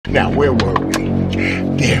Now, where were we?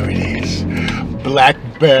 There it is.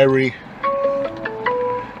 Blackberry.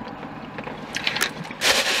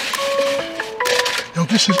 Yo,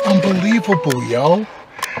 this is unbelievable, yo.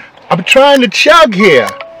 I'm trying to chug here.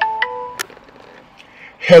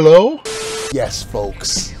 Hello? Yes,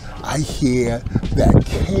 folks. I hear that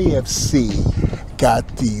KFC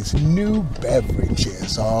got these new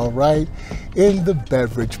beverages, all right? In the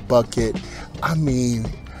beverage bucket. I mean,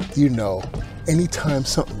 you know, anytime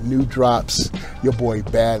something new drops, your boy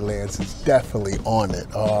Badlands is definitely on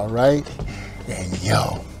it, all right? And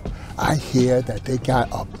yo, I hear that they got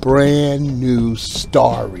a brand new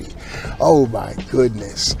Starry. Oh my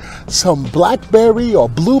goodness. Some Blackberry or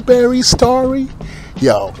Blueberry Starry?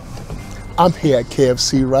 Yo, I'm here at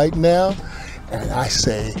KFC right now, and I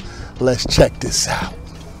say, let's check this out.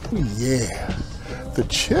 Yeah, the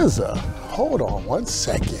CHUGS. Hold on one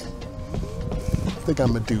second. I think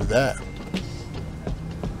I'm gonna do that.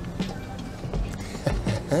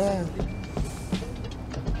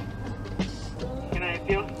 Can I help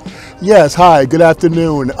you? Yes, hi, good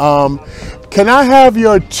afternoon. Can I have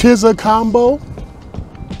your CHUGS combo?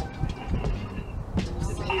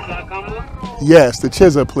 Cheese combo? Yes, the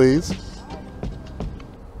CHUGS, please.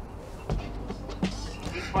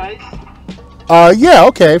 With fries? Yeah,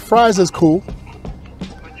 okay, fries is cool.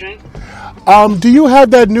 A drink? Do you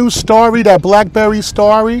have that new Starry, that Blackberry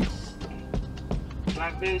Starry?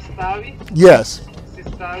 Blackberry Starry? Yes. This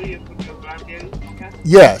is Starry, you put your Blackberry, okay?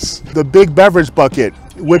 Yes, the big beverage bucket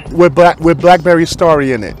with Blackberry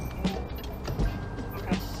Starry in it.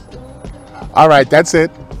 Okay. All right, that's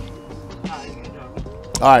it. Good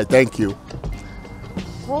job. All right, thank you.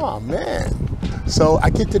 Oh man, so I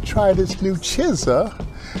get to try this new CHUGS,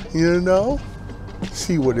 you know?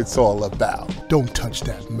 See what it's all about. Don't touch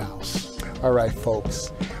that mouse. All right,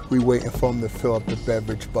 folks, we waiting for them to fill up the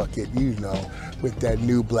beverage bucket, you know, with that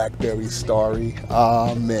new Blackberry Starry.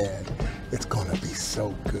 Oh man, it's gonna be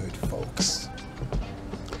so good, folks.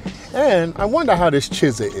 And I wonder how this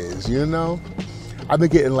CHUGS is, you know? I've been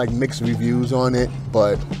getting like mixed reviews on it,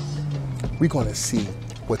 but we're gonna see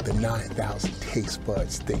what the 9,000 taste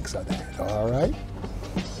buds thinks of that, all right?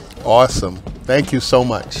 Awesome, thank you so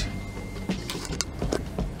much.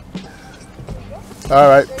 All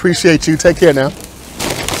right, appreciate you, take care now.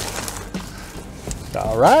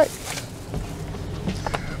 All right,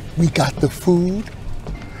 we got the food,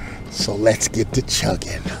 so let's get to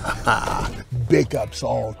chugging. Big ups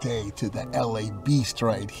all day to the LA Beast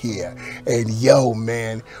right here. And yo,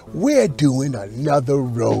 man, we're doing another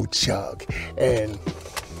road chug. And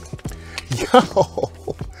yo,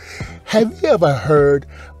 have you ever heard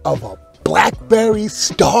of a Blackberry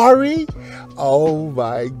Starry? Oh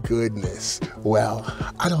my goodness. Well,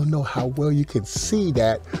 I don't know how well you can see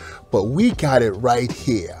that, but we got it right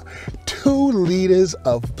here. 2 liters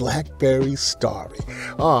of Blackberry Starry.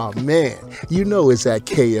 Oh man, you know it's at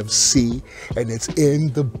KFC and it's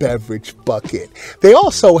in the beverage bucket. They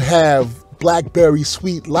also have Blackberry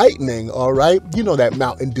Sweet Lightning, all right? You know that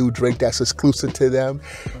Mountain Dew drink that's exclusive to them.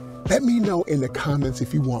 Let me know in the comments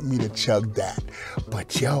if you want me to chug that.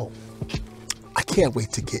 But yo, I can't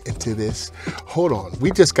wait to get into this. Hold on,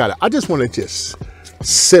 I just wanna just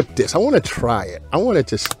sip this. I wanna try it. I wanna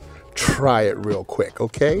just try it real quick,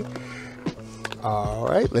 okay? All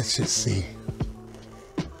right, let's just see.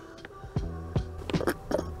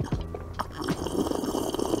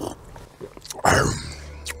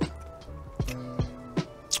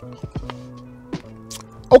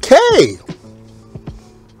 Okay.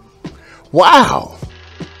 Wow.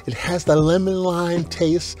 It has the lemon lime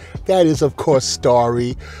taste. That is, of course,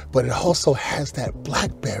 Starry, but it also has that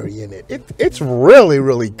blackberry in it. It's really,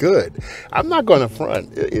 really good. I'm not going to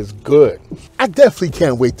front. It is good. I definitely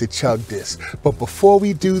can't wait to chug this. But before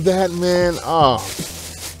we do that, man,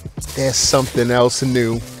 there's something else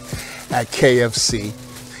new at KFC.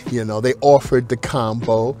 You know, they offered the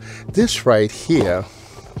combo. This right here.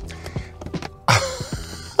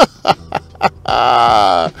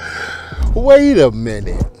 Wait a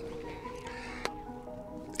minute.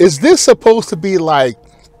 Is this supposed to be like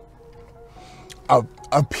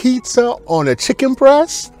a pizza on a chicken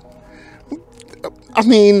breast? I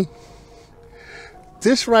mean,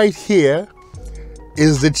 this right here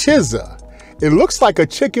is the CHUGS. It looks like a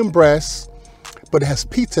chicken breast, but it has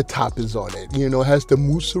pizza toppings on it. You know, it has the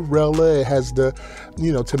mozzarella, it has the,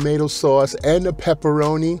 you know, tomato sauce and the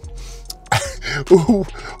pepperoni.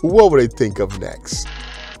 What would I think of next?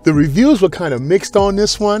 The reviews were kind of mixed on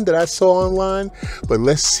this one that I saw online, but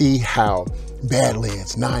let's see how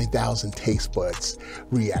Badlands 9,000 taste buds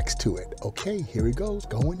reacts to it. Okay, here it goes,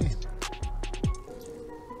 going in.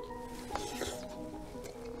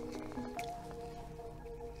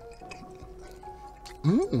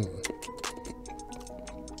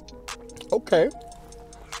 Okay.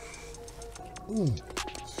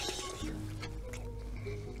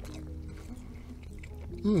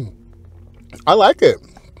 I like it.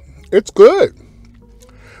 It's good.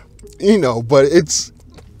 You know, but it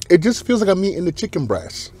just feels like I'm eating the chicken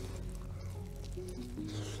breast.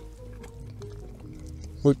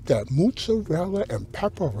 With that mozzarella and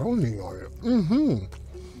pepperoni on it.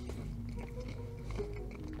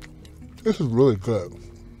 This is really good.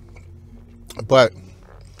 But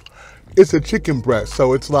it's a chicken breast,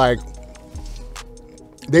 so it's like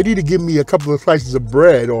they need to give me a couple of slices of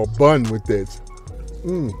bread or bun with this.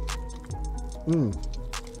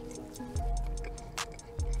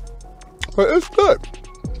 But it's good.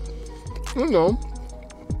 You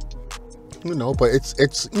know, but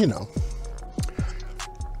it's you know,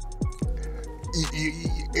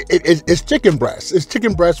 it's chicken breast. It's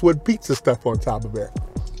chicken breast with pizza stuff on top of it.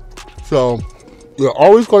 So you're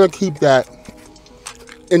always going to keep that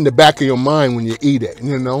in the back of your mind when you eat it,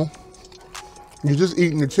 you know? You're just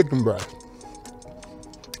eating the chicken breast.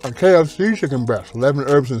 A KFC chicken breast, 11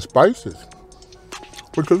 herbs and spices,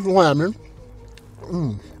 which is lemon.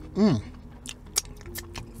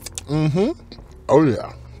 Oh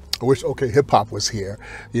yeah. I wish OK Hip Hop was here,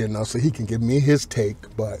 you know, so he can give me his take,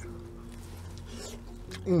 but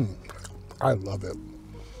I love it.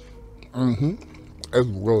 It's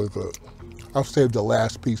really good. I'll save the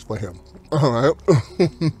last piece for him. All right.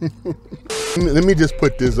 Let me just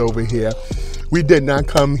put this over here. We did not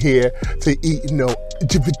come here to eat no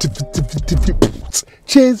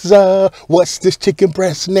Chizza. What's this chicken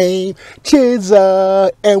breast name?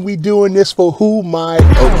 Chizza. And we doing this for who, my...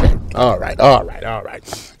 Okay. All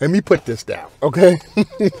right. Let me put this down, okay?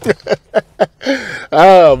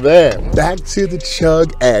 Oh, man. Back to the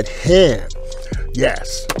chug at hand.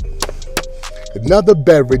 Yes. Another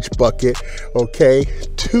beverage bucket, okay?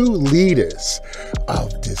 2 liters of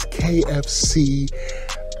this KFC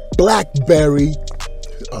Blackberry.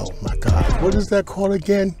 Oh my God, what is that called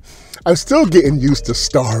again? I'm still getting used to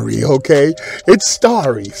Starry, okay? It's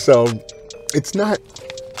Starry, so it's not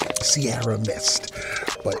Sierra Mist,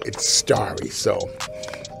 but it's Starry. So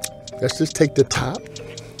let's just take the top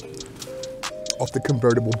off the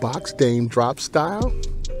convertible box, Dame Drop style,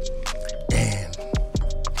 and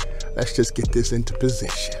let's just get this into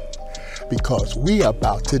position because we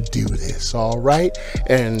about to do this, all right?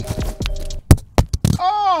 And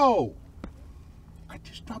oh, I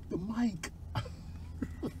just dropped the mic.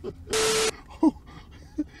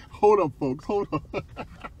 Hold up, folks, hold on.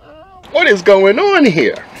 What is going on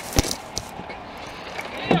here?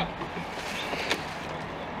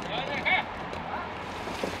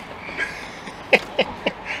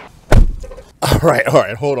 All right,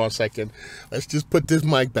 hold on a second. Let's just put this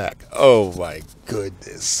mic back. Oh my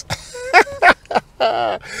goodness.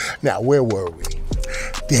 Now, where were we?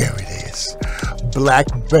 There it is.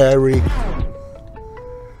 Blackberry.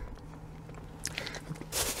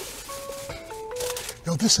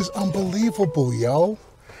 Yo, this is unbelievable, yo.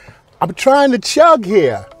 I'm trying to chug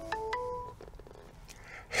here.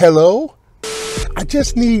 Hello? I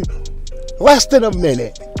just need less than a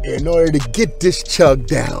minute in order to get this chug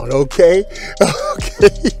down, okay?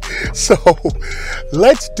 Okay, so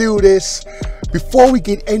let's do this before we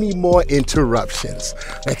get any more interruptions.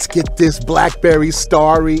 Let's get this Blackberry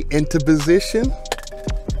Starry into position.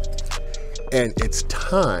 And it's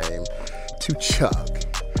time to chug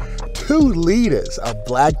 2 liters of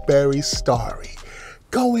Blackberry Starry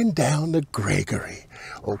going down to Gregory,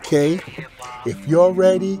 okay? If you're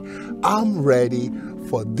ready, I'm ready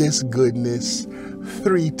for this goodness.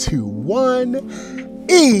 3, 2, 1,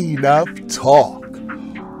 enough talk.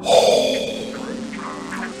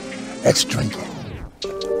 Let's drink it.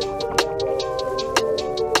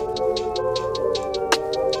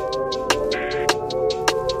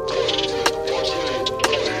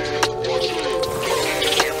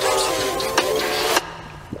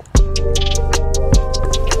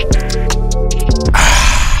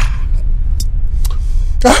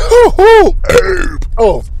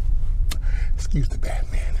 Oh, excuse the bad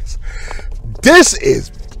manners. This is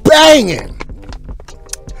banging.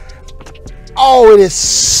 Oh, it is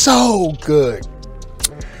so good.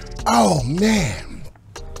 Oh man,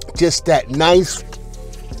 just that nice,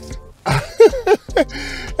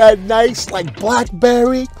 that nice like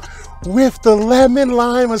blackberry with the lemon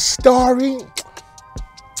lime of Starry.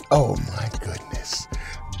 Oh my goodness,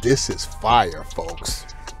 this is fire, folks.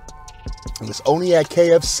 And it's only at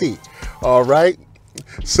KFC, all right?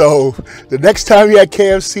 So the next time you're at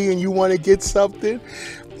KFC and you want to get something,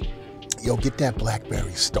 you'll get that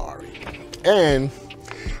Blackberry Starry. And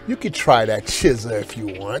You can try that chizzer if you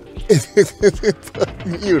want.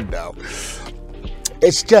 You know.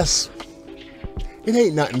 It's just, it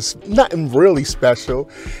ain't nothing really special.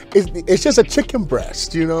 It's just a chicken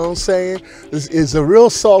breast, you know what I'm saying? It's a real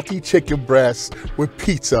salty chicken breast with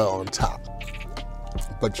pizza on top.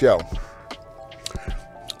 But yo,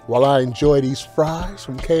 while I enjoy these fries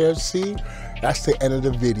from KFC, that's the end of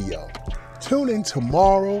the video. Tune in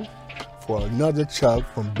tomorrow for another chug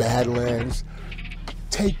from Badlands.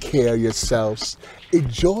 Take care of yourselves.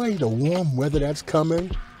 Enjoy the warm weather that's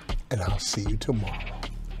coming, and I'll see you tomorrow.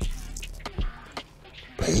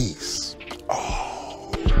 Peace.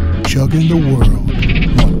 Oh. Chugging the world,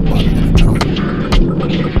 one bottle at a time.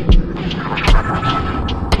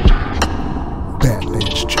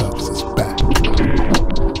 BadlandsChugs is back.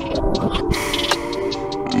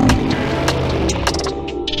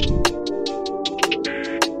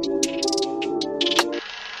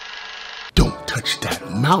 Don't touch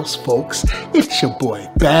that mouse, folks. It's your boy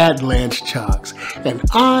BadlandsChugs, and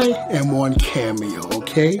I am on Cameo,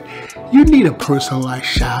 okay? You need a personalized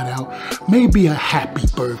shout out, maybe a happy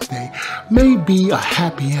birthday, maybe a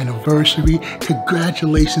happy anniversary,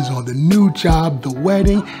 congratulations on the new job, the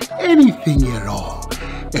wedding, anything at all.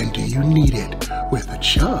 And do you need it with a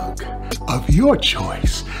chug of your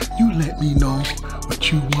choice? You let me know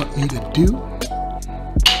what you want me to do,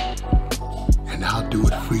 and I'll do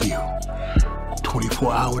it for you.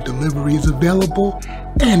 24-hour delivery is available,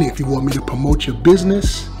 and if you want me to promote your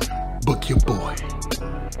business, book your boy.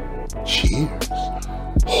 Cheers.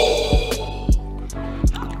 Oh.